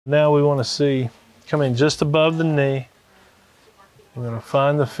Now we want to see, come in just above the knee. We're going to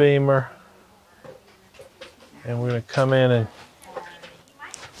find the femur. And we're going to come in and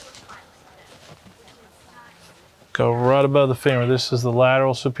go right above the femur. This is the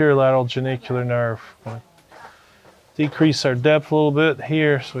lateral, superior lateral genicular nerve. Decrease our depth a little bit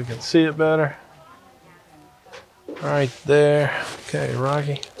here so we can see it better. Right there. Okay,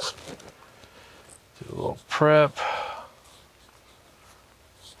 Rocky. Do a little prep.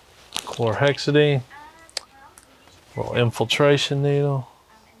 Chlorhexidine. A little infiltration needle.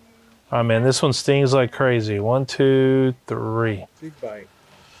 Oh man, this one stings like crazy. 1, 2, 3. Big bite.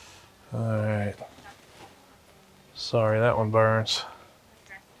 All right. Sorry, that one burns.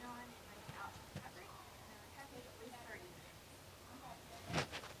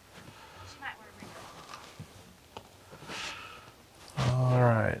 All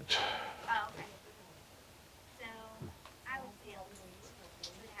right.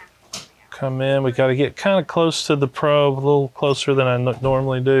 Come in. We got to get kind of close to the probe, a little closer than I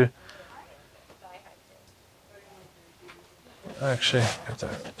normally do. Actually, got to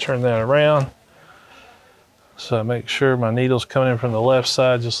turn that around. So I make sure my needle's coming in from the left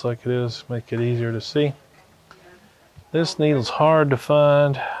side just like it is, make it easier to see. This needle's hard to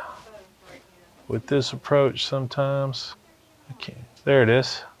find with this approach sometimes. Okay, there it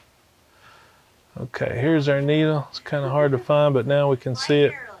is. Okay, here's our needle. It's kind of hard to find, but now we can see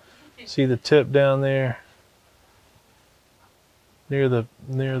it. See the tip down there near the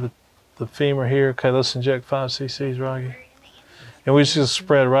femur here. Okay, let's inject 5 cc's, Rocky. And we just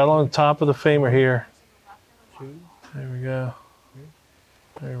spread right along the top of the femur here. There we go.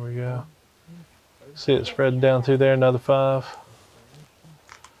 There we go. See it spreading down through there, another 5.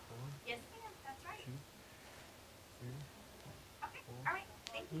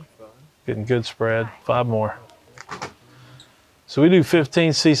 Getting good spread, 5 more. So we do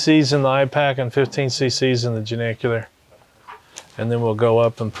 15 cc's in the IPAC and 15 cc's in the genicular. And then we'll go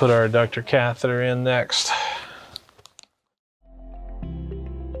up and put our adductor catheter in next.